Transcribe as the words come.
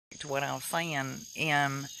to what I was saying,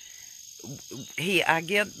 I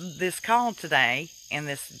get this call today, and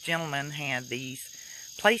this gentleman had these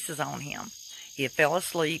places on him. He had fell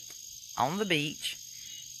asleep on the beach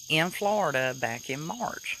in Florida back in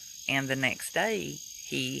March, and the next day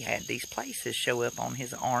he had these places show up on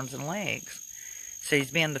his arms and legs. So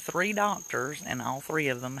he's been to 3 doctors, and all 3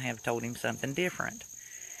 of them have told him something different.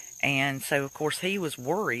 And so, of course, he was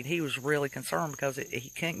worried. He was really concerned because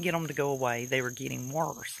he couldn't get them to go away. They were getting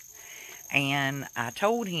worse. And I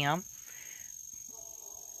told him,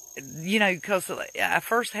 you know, because I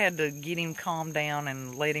first had to get him calmed down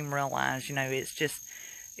and let him realize, you know, it's just,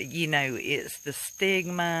 you know, it's the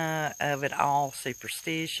stigma of it all,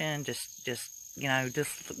 superstition, just you know,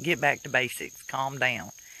 just get back to basics, calm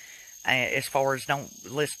down. As far as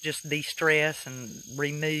let's just de-stress and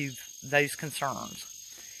remove those concerns.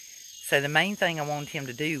 So the main thing I wanted him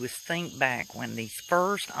to do was think back when these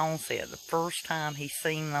first onset, the first time he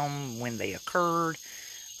seen them, when they occurred,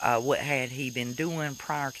 what had he been doing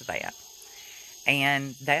prior to that.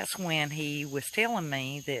 And that's when he was telling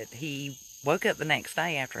me that he woke up the next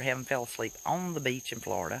day after having fell asleep on the beach in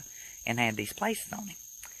Florida and had these places on him.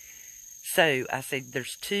 So I said,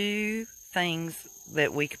 there's 2 things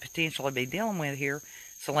that we could potentially be dealing with here.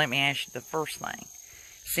 So let me ask you the first thing.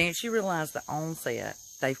 Since you realize the onset,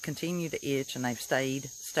 they've continued to itch and they've stayed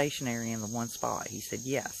stationary in the one spot. He said,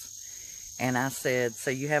 yes. And I said, so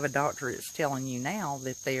you have a doctor that's telling you now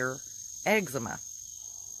that they're eczema?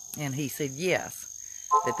 And he said, yes,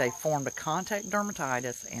 that they formed a contact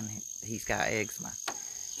dermatitis and he's got eczema.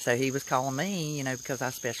 So he was calling me, you know, because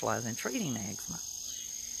I specialize in treating eczema.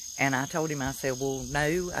 And I told him, I said, well,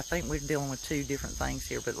 no, I think we're dealing with 2 different things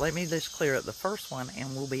here, but let me just clear up the first one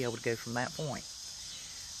and we'll be able to go from that point.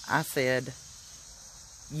 I said,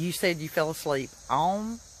 you said you fell asleep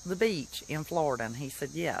on the beach in Florida, and he said,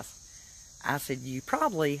 yes. I said, you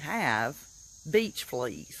probably have beach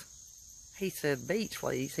fleas. He said, beach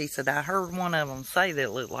fleas? He said, I heard one of them say that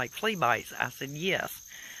it looked like flea bites. I said, yes.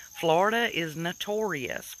 Florida is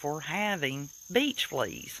notorious for having beach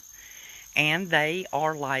fleas. And they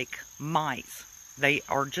are like mites. They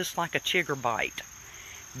are just like a chigger bite.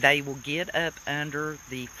 They will get up under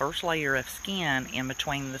the first layer of skin, in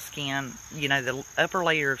between the skin, you know, the upper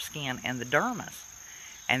layer of skin and the dermis.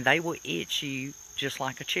 And they will itch you just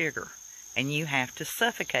like a chigger. And you have to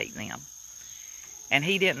suffocate them. And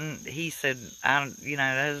he said, you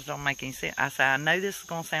know, that just don't make any sense. I said, I know this is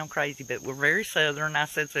going to sound crazy, but we're very southern. I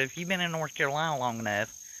said, so if you've been in North Carolina long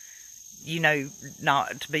enough, you know,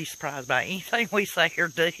 not to be surprised by anything we say or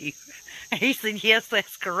do. He said, yes,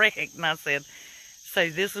 that's correct. And I said, so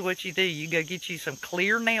this is what you do. You go get you some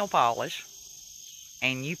clear nail polish,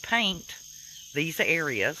 and you paint these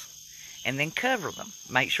areas, and then cover them.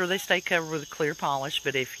 Make sure they stay covered with a clear polish,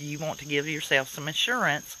 but if you want to give yourself some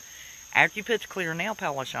assurance, after you put the clear nail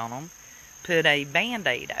polish on them, put a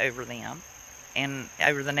Band-Aid over them, and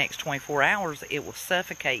over the next 24 hours, it will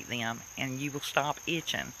suffocate them, and you will stop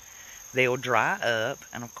itching. They'll dry up,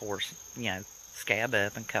 and of course, you know, scab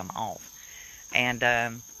up and come off.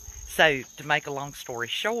 And so, to make a long story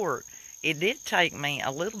short, it did take me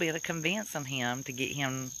a little bit of convincing him to get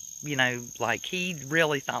him, you know, like he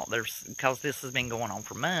really thought because this has been going on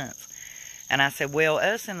for months. And I said, well,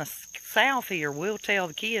 us in the South here, we'll tell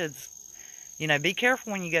the kids, you know, be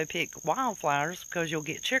careful when you go pick wildflowers because you'll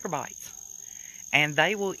get chigger bites. And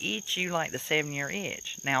they will itch you like the 7-year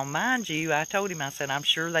itch. Now, mind you, I told him, I said, I'm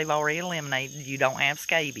sure they've already eliminated you don't have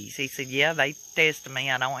scabies. He said, yeah, they tested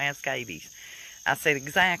me. I don't have scabies. I said,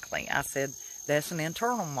 exactly. I said, that's an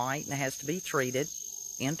internal mite and it has to be treated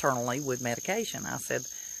internally with medication. I said,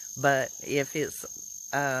 but if it's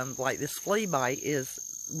like this flea bite is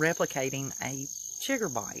replicating a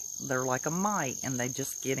chigger bite, they're like a mite and they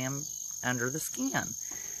just get in under the skin.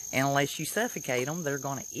 And unless you suffocate them, they're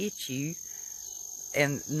going to itch you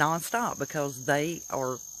and non-stop because they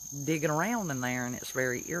are digging around in there and it's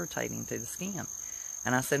very irritating to the skin.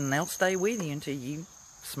 And I said, and they'll stay with you until you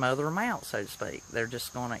smother them out, so to speak. They're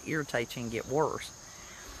just going to irritate you and get worse.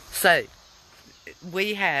 So,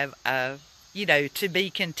 we have, you know, to be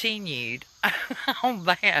continued on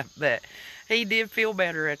that, but he did feel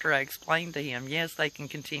better after I explained to him, yes, they can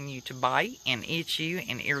continue to bite and itch you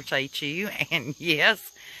and irritate you, and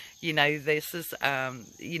yes, you know, this is,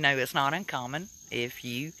 you know, it's not uncommon if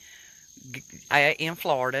you, in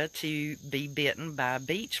Florida, to be bitten by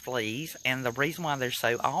beach fleas, and the reason why they're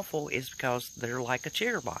so awful is because they're like a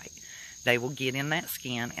chigger bite. They will get in that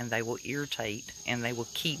skin, and they will irritate, and they will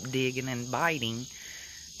keep digging and biting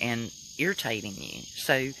and irritating you.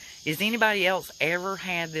 So, has anybody else ever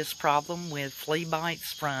had this problem with flea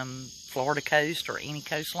bites from Florida coast or any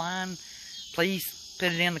coastline? Please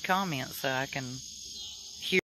put it in the comments so I can